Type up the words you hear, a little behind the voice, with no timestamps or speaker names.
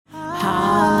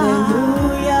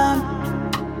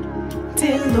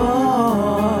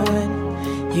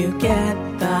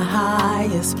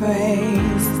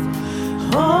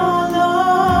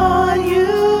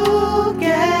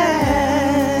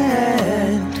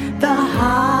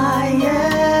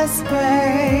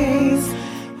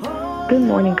Good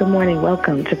morning. Good morning.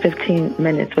 Welcome to 15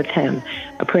 Minutes with Him,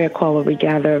 a prayer call where we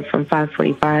gather from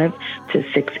 5:45 to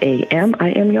 6 a.m. I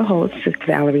am your host, Sister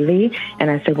Valerie Lee,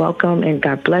 and I say welcome and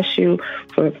God bless you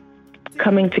for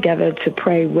coming together to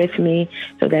pray with me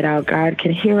so that our God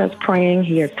can hear us praying.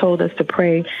 He has told us to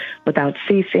pray without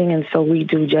ceasing, and so we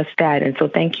do just that. And so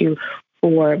thank you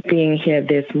for being here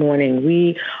this morning.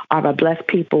 We are a blessed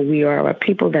people. We are a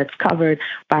people that's covered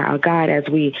by our God as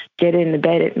we get into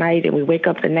bed at night and we wake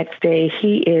up the next day.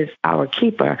 He is our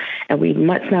keeper, and we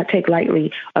must not take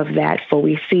lightly of that, for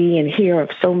we see and hear of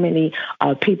so many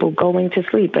people going to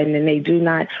sleep and then they do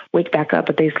not wake back up,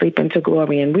 but they sleep into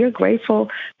glory. And we're grateful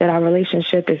that our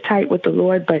relationship is tight with the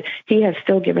Lord, but He has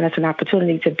still given us an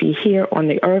opportunity to be here on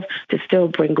the earth to still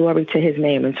bring glory to His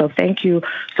name. And so thank you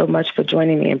so much for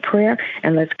joining me in prayer.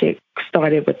 And let's get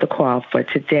started with the call for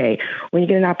today. When you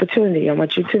get an opportunity, I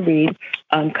want you to read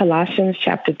Colossians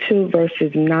chapter 2,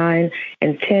 verses 9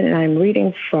 and 10. And I'm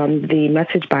reading from the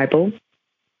Message Bible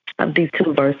of these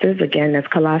two verses. Again, that's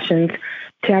Colossians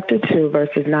chapter 2,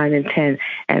 verses 9 and 10.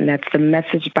 And that's the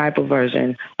Message Bible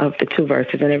version of the two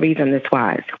verses. And it reads on this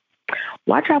wise.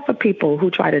 Watch out for people who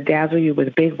try to dazzle you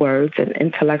with big words and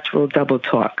intellectual double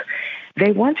talk.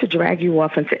 They want to drag you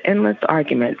off into endless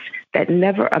arguments that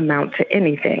never amount to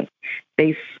anything.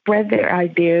 They spread their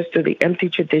ideas through the empty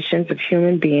traditions of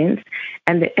human beings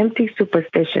and the empty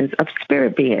superstitions of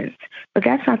spirit beings. But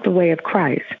that's not the way of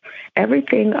Christ.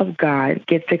 Everything of God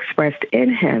gets expressed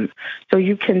in Him, so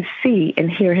you can see and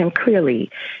hear Him clearly.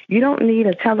 You don't need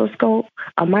a telescope,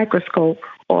 a microscope,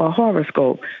 or a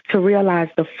horoscope to realize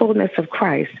the fullness of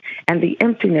Christ and the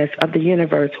emptiness of the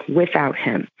universe without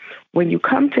Him. When you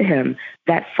come to Him,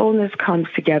 that fullness comes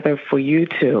together for you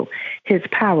too. His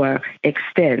power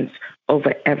extends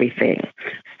over everything.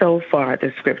 So far,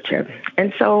 the scripture.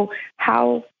 And so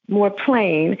how more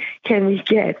plain can we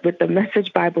get with the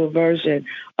Message Bible version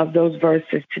of those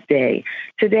verses today?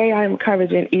 Today, I'm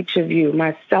encouraging each of you,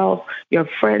 myself, your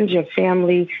friends, your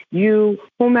family, you,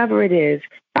 whomever it is,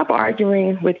 stop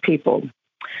arguing with people.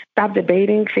 Stop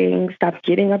debating things. Stop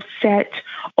getting upset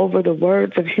over the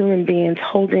words of human beings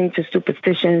holding to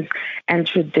superstitions and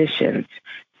traditions.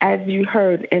 As you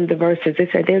heard in the verses, it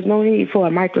said there's no need for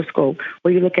a microscope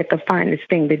where you look at the finest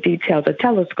thing, the details, a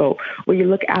telescope where you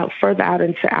look out further out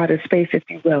into outer space, if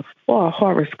you will, or a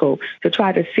horoscope to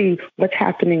try to see what's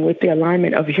happening with the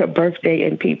alignment of your birthday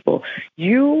and people.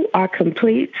 You are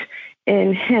complete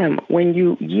in Him when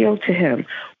you yield to Him.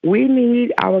 We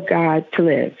need our God to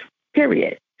live,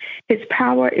 period. His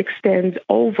power extends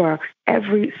over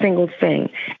every single thing.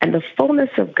 And the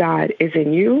fullness of God is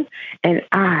in you and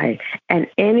I and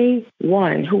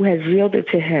anyone who has yielded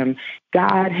to Him.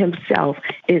 God Himself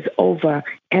is over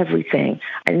everything.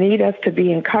 I need us to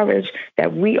be encouraged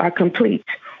that we are complete.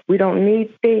 We don't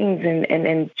need things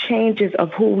and changes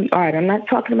of who we are. And I'm not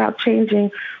talking about changing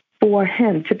for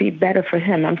Him, to be better for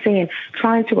Him. I'm saying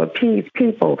trying to appease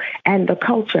people and the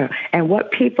culture and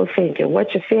what people think and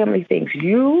what your family thinks.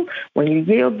 You, when you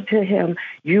yield to Him,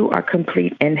 you are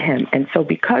complete in Him. And so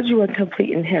because you are complete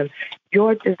in Him,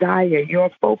 your desire,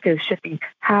 your focus should be,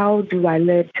 how do I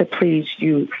live to please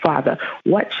you, Father?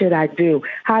 What should I do?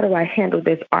 How do I handle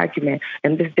this argument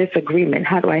and this disagreement?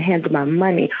 How do I handle my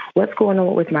money? What's going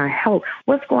on with my health?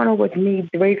 What's going on with me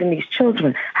raising these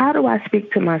children? How do I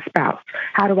speak to my spouse?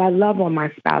 How do I love on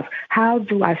my spouse? How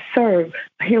do I serve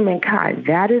humankind?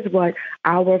 That is what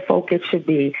our focus should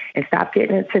be, and stop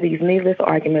getting into these needless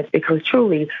arguments, because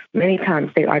truly, many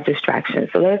times they are distractions.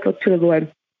 So let's look to the Lord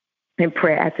in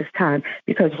prayer at this time,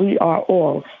 because we are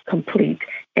all complete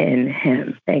in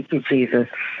Him. Thank you, Jesus.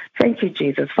 Thank you,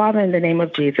 Jesus. Father, in the name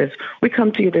of Jesus, we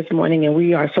come to you this morning and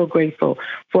we are so grateful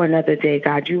for another day,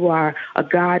 God. You are a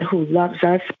God who loves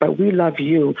us, but we love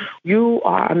you. You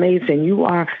are amazing. You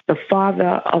are the Father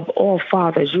of all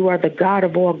fathers. You are the God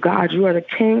of all gods. You are the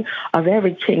King of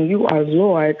every king. You are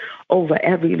Lord over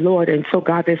every Lord. And so,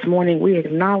 God, this morning we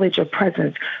acknowledge your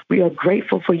presence. We are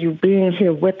grateful for you being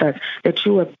here with us, that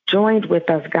you have joined with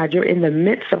us, God. You're in the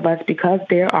midst of us, because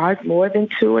there are more than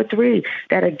two or three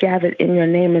that are gathered in your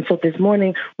name. And so this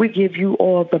morning, we give you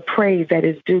all the praise that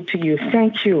is due to you.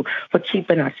 Thank you for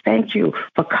keeping us. Thank you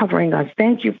for covering us.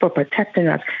 Thank you for protecting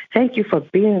us. Thank you for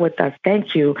being with us.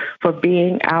 Thank you for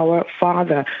being our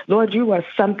Father. Lord, you are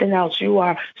something else. You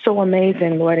are so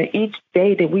amazing, Lord. And each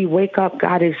day that we wake up,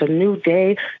 God, is a new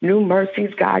day, new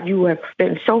mercies. God, you have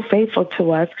been so faithful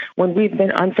to us when we've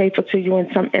been unfaithful to you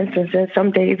in some instances.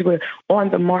 Some days we're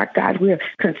on the mark, God. We're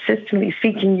consistently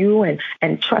seeking you and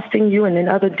trusting you. And then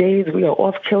other days we are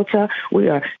off tilter. We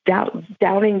are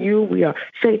doubting you. We are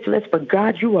faithless. But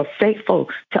God, you are faithful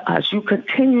to us. You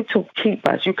continue to keep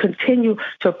us. You continue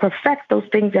to perfect those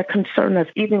things that concern us,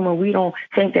 even when we don't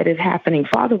think that it's happening.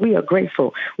 Father, we are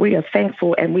grateful. We are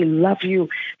thankful, and we love you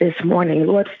this morning.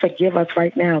 Lord, forgive us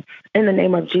right now in the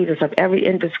name of Jesus of every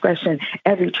indiscretion,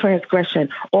 every transgression,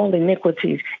 all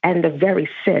iniquities, and the very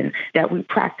sin that we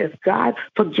practice. God,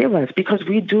 forgive us, because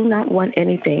we do not want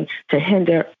anything to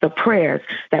hinder the prayers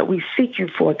that we seek you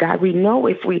for. God, we know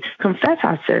if we confess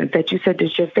our sins that you said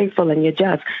that you're faithful and you're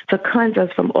just to cleanse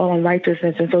us from all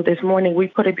unrighteousness. And so this morning we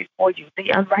put it before you, the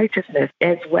unrighteousness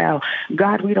as well.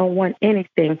 God, we don't want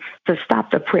anything to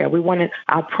stop the prayer. We wanted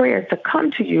our prayers to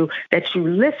come to you, that you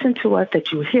listen to us,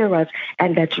 that you hear us,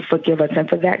 and that you forgive us. And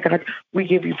for that, God, we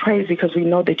give you praise, because we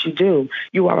know that you do.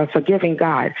 You are a forgiving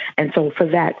God. And so for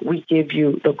that, we give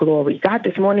you the glory. God,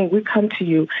 this morning we come to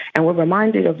you and we're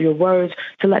reminded of your words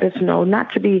to let us know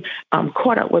not to be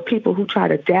caught up with people who try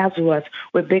to dazzle us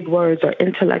with big words or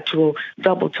intellectual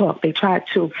double talk. They try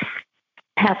to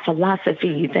have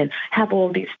philosophies and have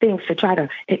all these things to try to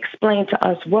explain to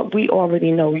us what we already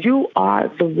know. You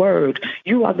are the Word.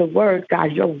 You are the Word,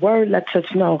 God. Your Word lets us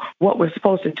know what we're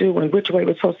supposed to do and which way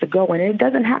we're supposed to go. And it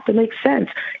doesn't have to make sense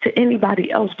to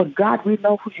anybody else. But God, we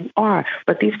know who you are.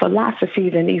 But these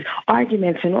philosophies and these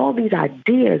arguments and all these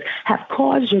ideas have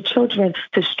caused your children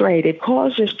to stray. They've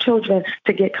caused your children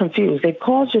to get confused. They've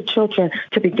caused your children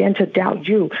to begin to doubt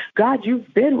you. God,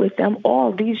 you've been with them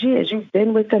all these years. You've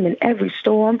been with them in every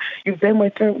storm. You've been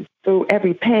with them through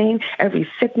every pain, every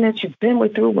sickness. You've been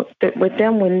with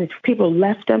them when people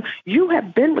left them. You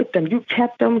have been with them. You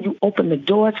kept them. You opened the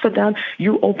doors for them.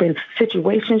 You opened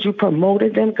situations. You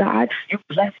promoted them, God. You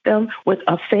blessed them with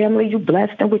a family. You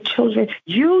blessed them with children.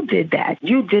 You did that.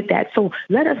 You did that. So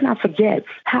let us not forget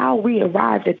how we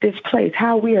arrived at this place,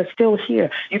 how we are still here.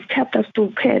 You've kept us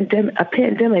through a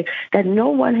pandemic that no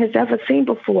one has ever seen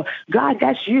before. God,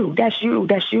 that's you. That's you.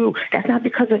 That's you. That's not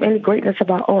because of any greatness of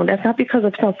our own. That's not because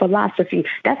of some philosophy.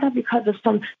 That's not because of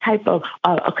some type of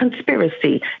a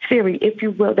conspiracy theory, if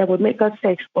you will, that would make us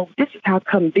say, well, this is how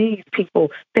come these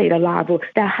people stayed alive, or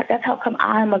that's how come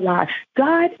I'm alive.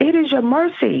 God, it is your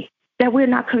mercy that we're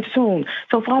not consumed.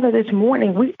 So, Father, this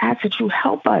morning, we ask that you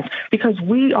help us, because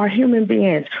we are human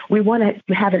beings. We want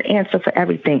to have an answer for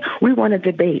everything. We want to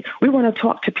debate. We want to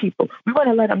talk to people. We want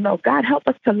to let them know. God, help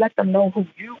us to let them know who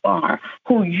you are,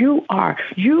 who you are.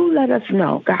 You let us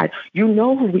know, God. You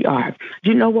know who we are.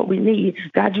 You know what we need.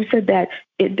 God, you said that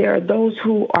there are those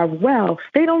who are well.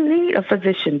 They don't need a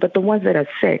physician, but the ones that are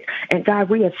sick. And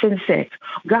God, we are sin sick.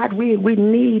 God, we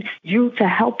need you to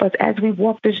help us as we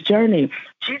walk this journey.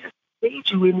 Jesus,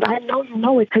 need you, and I know you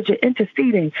know it, because you're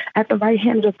interceding at the right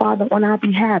hand of the Father on our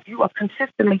behalf. You are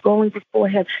consistently going before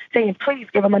him, saying, please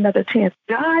give him another chance.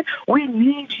 God, we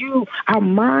need you. Our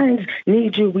minds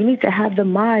need you. We need to have the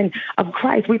mind of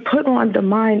Christ. We put on the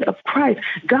mind of Christ.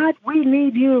 God, we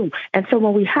need you. And so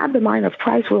when we have the mind of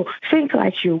Christ, we'll think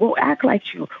like you. We'll act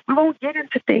like you. We won't get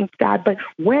into things, God, but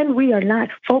when we are not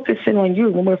focusing on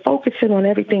you, when we're focusing on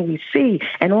everything we see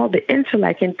and all the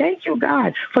intellect, and thank you,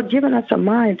 God, for giving us a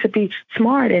mind to be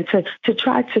smart and to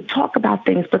try to talk about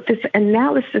things, but this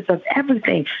analysis of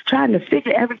everything, trying to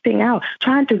figure everything out,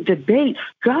 trying to debate.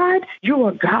 God, you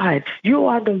are God. You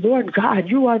are the Lord God.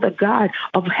 You are the God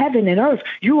of heaven and earth.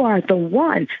 You are the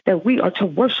one that we are to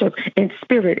worship in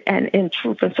spirit and in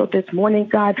truth. And so this morning,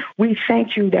 God, we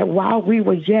thank you that while we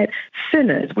were yet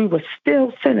sinners, we were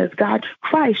still sinners. God,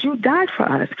 Christ, you died for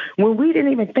us when we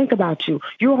didn't even think about you.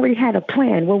 You already had a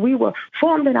plan. When we were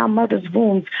formed in our mother's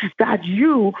wombs, God,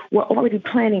 you were already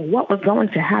planning what was going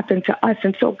to happen to us.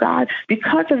 And so, God,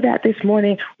 because of that this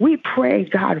morning, we pray,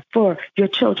 God, for your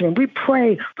children. We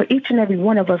pray for each and every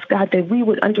one of us, God, that we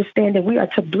would understand that we are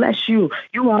to bless you.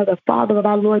 You are the Father of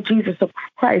our Lord Jesus of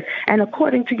Christ. And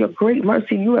according to your great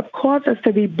mercy, you have caused us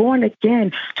to be born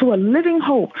again to a living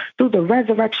hope through the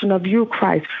resurrection of you,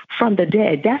 Christ, from the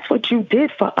dead. That's what you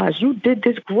did for us. You did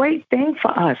this great thing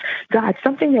for us, God,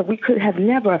 something that we could have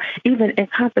never even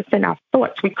encompassed in our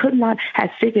thoughts. We could not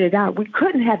have figured it out. We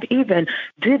couldn't have even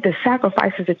did the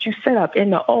sacrifices that you set up in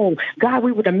the old. God,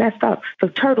 we would have messed up the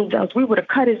turtle doves. We would have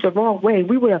cut it the wrong way.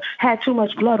 We would have had too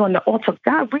much blood on the altar.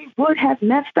 God, we would have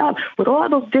messed up with all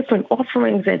those different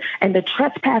offerings and the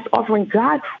trespass offering.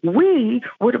 God, we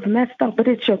would have messed up, but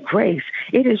it's your grace.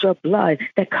 It is your blood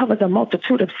that covers a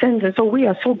multitude of sins. And so we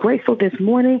are so grateful this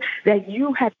morning that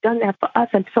you have done that for us.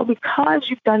 And so because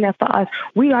you've done that for us,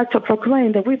 we are to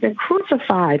proclaim that we've been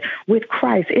crucified with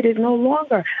Christ. It is no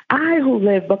longer I who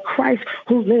live, but Christ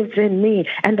who lives in me.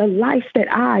 And the life that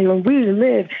when we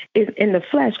live is in the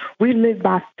flesh, we live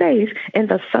by faith in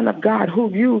the Son of God,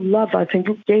 who you love us and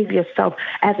you gave yourself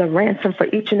as a ransom for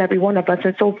each and every one of us.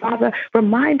 And so, Father,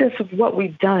 remind us of what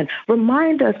we've done.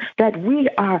 Remind us that we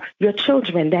are your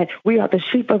children, that we are the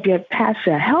sheep of your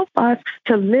pasture. Help us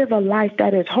to live a life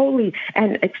that is holy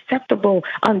and acceptable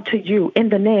unto you in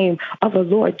the name of the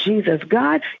Lord Jesus.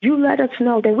 God, you let us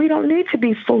know that we don't need to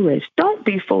be foolish. Don't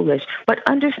be foolish, but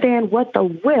understand what the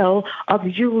will of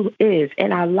you is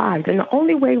in our lives. And the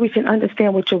only way we can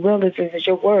understand what your will is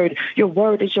your word. Your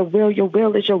word is your will. Your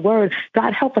will is your word.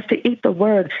 God, help us to eat the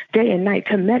word day and night,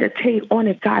 to meditate on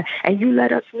it, God. And you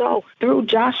let us know through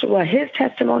Joshua, his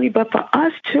testimony, but for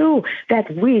us too,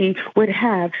 that we would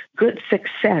have good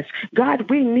success. God,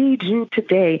 we need you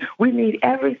today. We need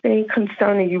everything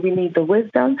concerning you. We need the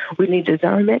wisdom. We need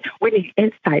discernment. We need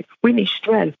insight. We need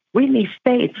strength. We need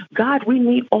faith. God, we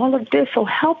need all of this. So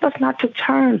help us not to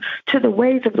turn to the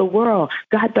ways of the world,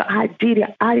 God, the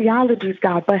ideologies,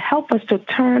 God, but help us to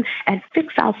turn and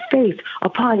fix our faith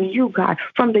upon you, God,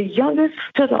 from the youngest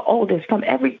to the oldest, from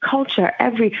every culture,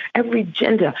 every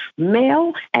gender,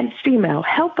 male and female.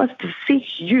 Help us to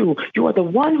seek you. You are the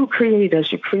one who created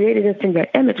us. You created us in your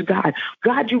image, God.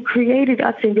 God, you created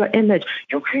us in your image.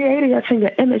 You created us in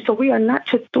your image. So we are not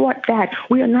to thwart that.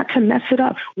 We are not to mess it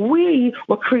up. We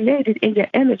were created in your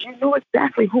image. You knew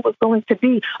exactly who was going to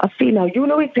be a female. You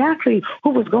knew exactly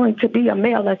who was going to be a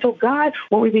male. And so, God,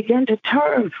 when we begin to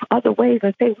turn other ways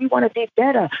and say we want to be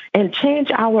better and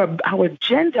change our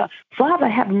gender, Father,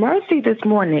 have mercy this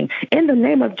morning in the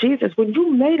name of Jesus. When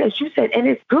you made us, you said, and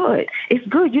it's good. It's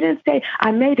good. You didn't say,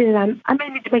 I made it and I may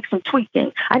need to make some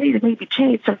tweaking. I need to maybe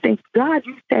change some things. God,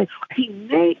 you said,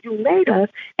 you made us,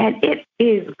 and it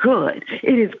is good.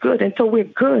 It is good. And so we're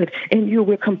good in you.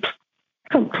 We're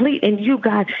complete in you,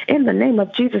 God, in the name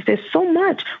of Jesus. There's so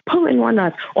much pulling on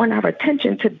us, on our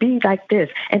attention to be like this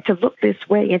and to look this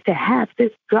way and to have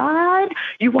this. God,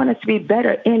 you want us to be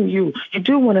better in you. You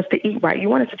do want us to eat right. You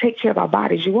want us to take care of our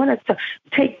bodies. You want us to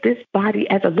take this body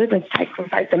as a living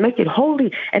sacrifice and make it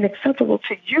holy and acceptable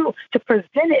to you, to present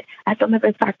it as a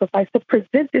living sacrifice, to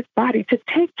present this body, to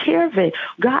take care of it,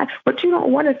 God. But you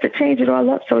don't want us to change it all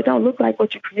up so it don't look like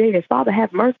what you created. Father,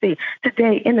 have mercy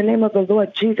today in the name of the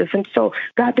Lord Jesus. And so,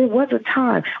 God, there was a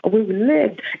time when we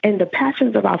lived in the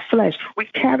passions of our flesh. We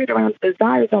carried around the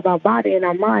desires of our body and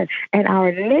our mind, and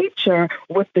our nature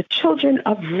was the children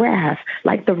of wrath,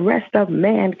 like the rest of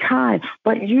mankind.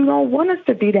 But you don't want us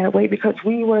to be that way because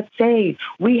we were saved.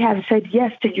 We have said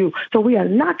yes to you. So we are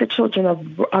not the children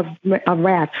of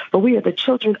wrath, but we are the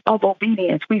children of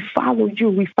obedience. We follow you.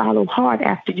 We follow hard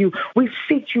after you. We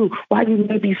seek you while you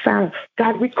may be found.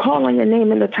 God, we call on your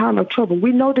name in the time of trouble.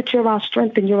 We know that you're our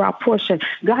strength and you're our portion.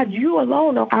 God, you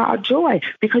alone are our joy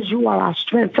because you are our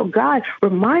strength. So God,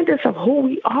 remind us of who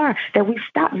we are, that we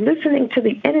stop listening to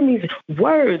the enemy's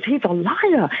words. He's a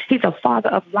liar. He's a father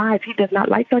of lies. He does not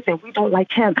like us and we don't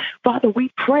like him. Father,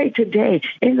 we pray today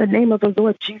in the name of the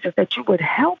Lord Jesus that you would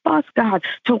help us, God,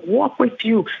 to walk with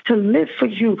you, to live for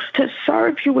you, to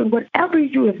serve you in whatever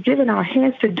you have given our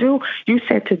hands to do. You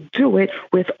said to do it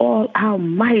with all our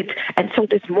might. And so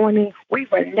this morning, we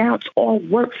renounce all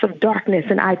works of darkness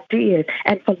and ideas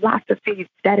and philosophies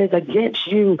that is against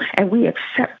you. And we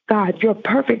accept, God, your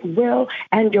perfect will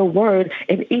and your word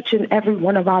in each and every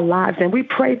one of our lives. And we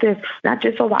pray this not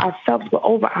just over ourselves, but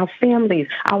over our families,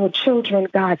 our children,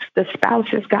 God, the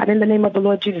spouses, God, in the name of the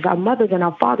Lord Jesus, our mothers and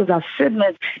our fathers, our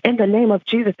siblings, in the name of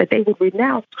Jesus, that they would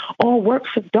renounce all works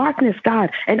of darkness,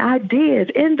 God, and ideas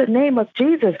in the name of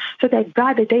Jesus, so that,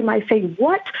 God, that they might say,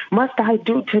 what must I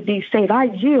do to be saved? I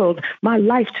yield my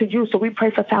life to you. So we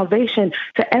pray for salvation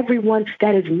to everyone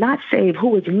that is not saved,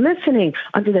 who is listening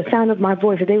under the sound of my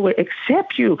voice, that they would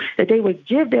accept you, that they would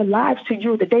give their lives to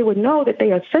you, that they would know that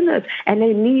they are sinners and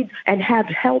they need and have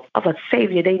help of a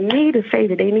Savior. They need a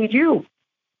Savior. They need you.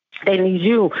 They need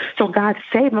you. So, God,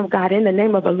 save them, God, in the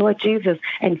name of the Lord Jesus,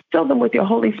 and fill them with your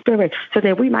Holy Spirit so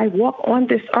that we might walk on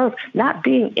this earth, not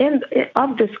being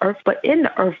of this earth, but in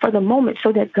the earth for the moment,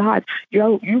 so that, God,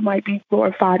 you might be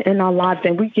glorified in our lives.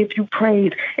 And we give you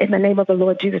praise in the name of the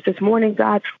Lord Jesus. This morning,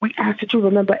 God, we ask that you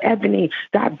remember Ebony.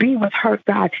 God, be with her,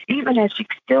 God, even as she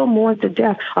still mourns the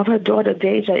death of her daughter,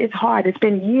 Deja. It's hard. It's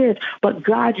been years, but,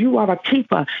 God, you are a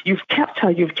keeper. You've kept her.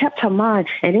 You've kept her mind.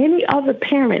 And any other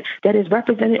parent that is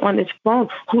represented on on this phone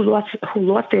who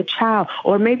lost their child,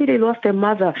 or maybe they lost their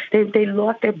mother, they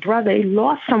lost their brother, they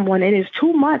lost someone, and it's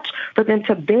too much for them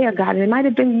to bear, God. And it might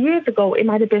have been years ago, it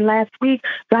might have been last week.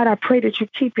 God, I pray that you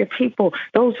keep your people,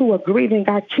 those who are grieving,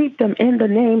 God, keep them in the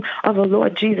name of the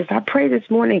Lord Jesus. I pray this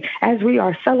morning as we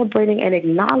are celebrating and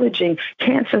acknowledging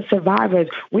cancer survivors,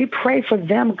 we pray for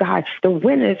them, God. The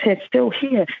winners are still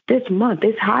here this month.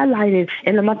 It's highlighted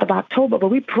in the month of October, but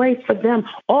we pray for them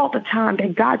all the time.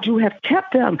 And God, you have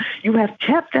kept them. You have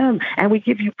kept them, and we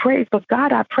give you praise. But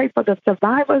God, I pray for the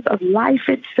survivors of life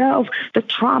itself, the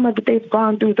trauma that they've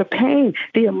gone through, the pain,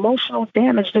 the emotional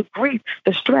damage, the grief,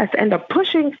 the stress, and the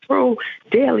pushing through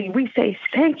daily. We say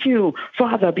thank you,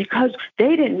 Father, because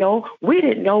they didn't know, we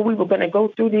didn't know we were going to go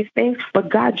through these things. But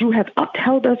God, you have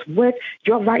upheld us with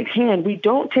your right hand. We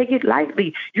don't take it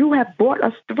lightly. You have brought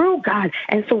us through, God.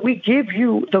 And so we give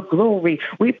you the glory.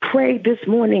 We pray this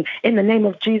morning in the name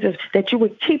of Jesus that you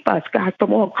would keep us, God,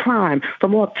 from all crime,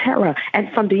 from all terror,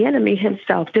 and from the enemy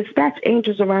himself. Dispatch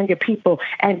angels around your people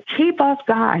and keep us,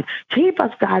 God. Keep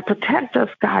us, God. Protect us,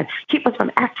 God. Keep us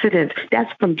from accidents.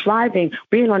 That's from driving,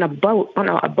 being on a boat,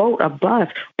 a bus,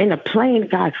 in a plane,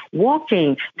 God,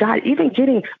 walking, God, even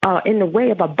getting in the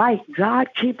way of a bike. God,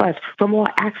 keep us from all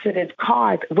accidents,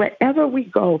 cars, wherever we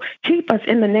go. Keep us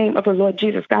in the name of the Lord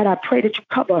Jesus. God, I pray that you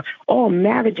cover all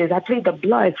marriages. I plead the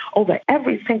blood over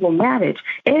every single marriage.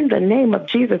 In the name of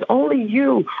Jesus, only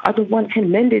you are the one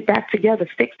can mend it back together,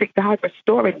 fix it, God,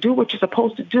 restore it, do what you're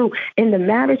supposed to do in the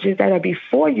marriages that are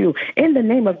before you, in the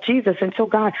name of Jesus. And so,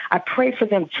 God, I pray for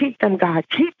them. Keep them, God.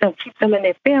 Keep them and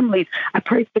their families. I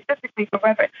pray specifically for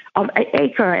Reverend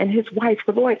Aker and his wife.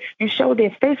 For Lord, you show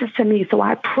their faces to me. So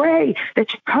I pray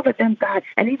that you cover them, God,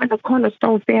 and even the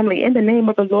Cornerstone family in the name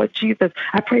of the Lord Jesus.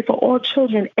 I pray for all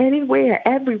children anywhere,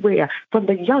 everywhere, from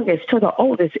the youngest to the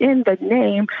oldest, in the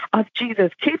name of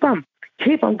Jesus. Keep them.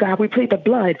 Keep them, God. We plead the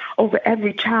blood over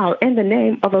every child in the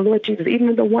name of the Lord Jesus,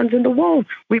 even the ones in the womb.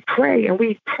 We pray and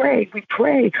we pray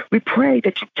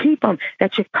that you keep them,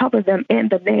 that you cover them in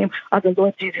the name of the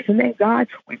Lord Jesus. And then, God,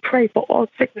 we pray for all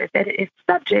sickness that it is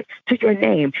subject to your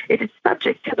name. It is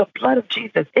subject to the blood of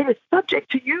Jesus. It is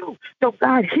subject to you. So,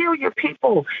 God, heal your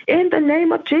people in the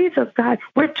name of Jesus, God.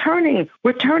 We're turning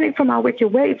from our wicked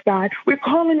ways, God. We're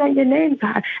calling on your name,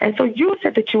 God. And so you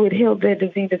said that you would heal their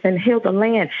diseases and heal the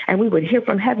land, and we would hear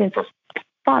from heaven. So,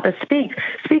 Father, speak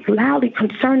loudly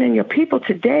concerning your people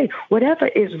today. Whatever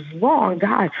is wrong,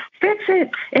 God, fix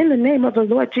it in the name of the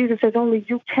Lord Jesus, as only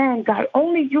you can, God.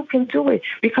 Only you can do it,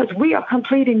 because we are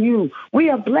complete in you. We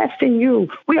are blessed in you.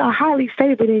 We are highly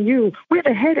favored in you. We're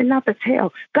the head and not the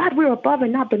tail. God, we're above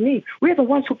and not beneath. We're the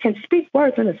ones who can speak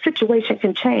words and a situation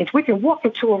can change. We can walk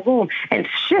into a room and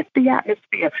shift the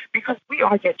atmosphere because we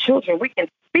are your children. We can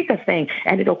speak a thing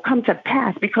and it'll come to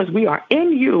pass because we are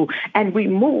in you and we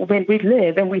move and we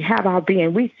live and we have our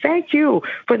being. We thank you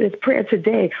for this prayer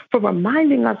today, for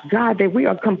reminding us, God, that we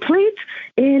are complete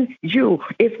in you.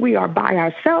 If we are by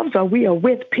ourselves or we are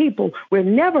with people, we're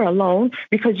never alone,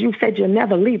 because you said you'll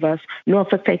never leave us nor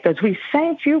forsake us. We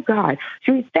thank you, God.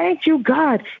 We thank you,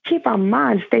 God. Keep our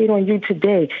minds stayed on you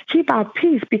today. Keep our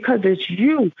peace, because it's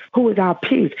you who is our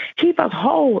peace. Keep us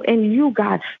whole in you,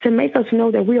 God, to make us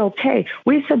know that we're okay.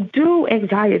 We subdue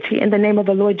anxiety in the name of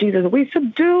the Lord Jesus. We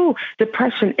subdue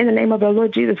depression in the name of the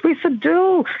Lord Jesus. We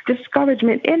subdue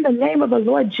discouragement in the name of the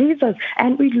Lord Jesus.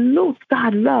 And we loose,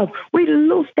 God, love. We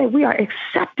loose that we are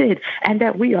accepted and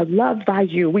that we are loved by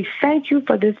you. We thank you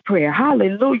for this prayer.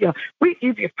 Hallelujah. We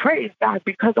give you praise, God,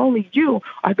 because only you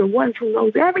are the ones who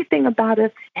knows everything about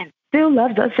us and still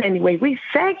loves us anyway. We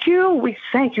thank you. We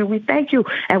thank you. We thank you.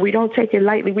 And we don't take it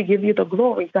lightly. We give you the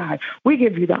glory, God. We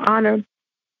give you the honor.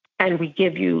 And we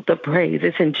give you the praise.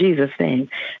 It's in Jesus' name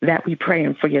that we pray,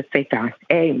 and for your sake, God.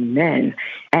 Amen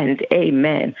and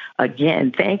amen.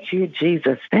 Again, thank you,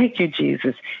 Jesus. Thank you,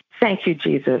 Jesus. Thank you,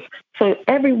 Jesus. So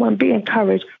everyone, be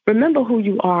encouraged. Remember who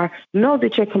you are. Know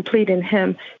that you're complete in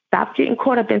him. Stop getting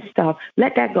caught up in stuff.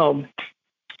 Let that go.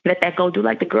 Let that go. Do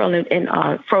like the girl in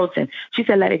Frozen. She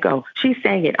said, let it go. She's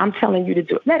saying it. I'm telling you to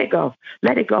do it. Let it go.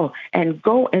 Let it go. And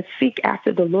go and seek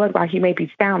after the Lord while he may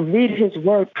be found. Read his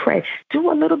word. Pray.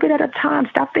 Do a little bit at a time.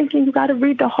 Stop thinking you got to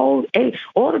read the whole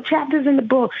all the chapters in the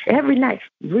book every night.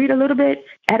 Read a little bit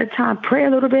at a time. Pray a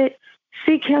little bit.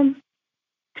 Seek him.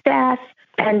 Fast.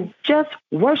 And just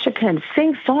worship him,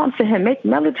 sing songs to him, make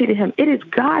melody to him. It is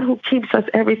God who keeps us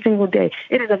every single day.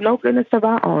 It is of no goodness of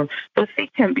our own. So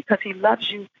seek him, because he loves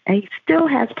you and he still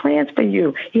has plans for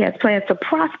you. He has plans to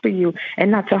prosper you and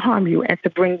not to harm you and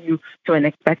to bring you to an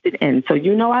expected end. So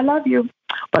you know I love you,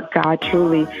 but God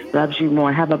truly loves you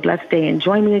more. Have a blessed day and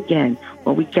join me again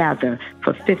when we gather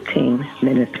for 15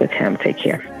 minutes with him. Take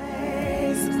care.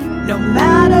 no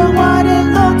matter what it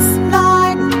looks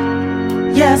like.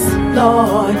 Yes,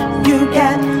 Lord, you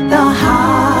get the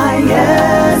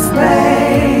highest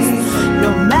praise.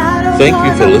 No matter. Thank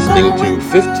you for listening to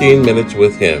 15 Minutes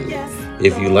with Him.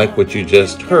 If you like what you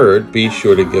just heard, be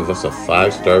sure to give us a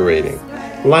 5-star rating.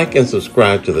 Like and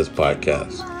subscribe to this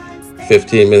podcast.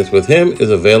 15 Minutes with Him is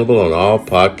available on all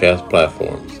podcast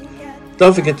platforms.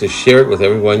 Don't forget to share it with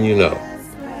everyone you know.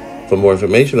 For more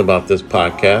information about this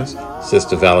podcast,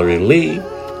 Sister Valerie Lee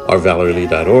or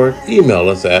ValerieLee.org, email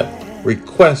us at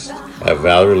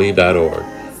request@ValerieLee.org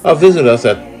or visit us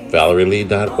at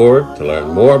ValerieLee.org to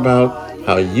learn more about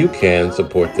how you can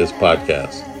support this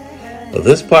podcast.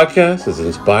 This podcast is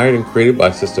inspired and created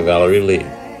by Sister Valerie Lee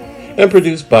and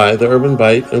produced by the Urban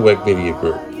Bite and Weg Media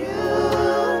Group.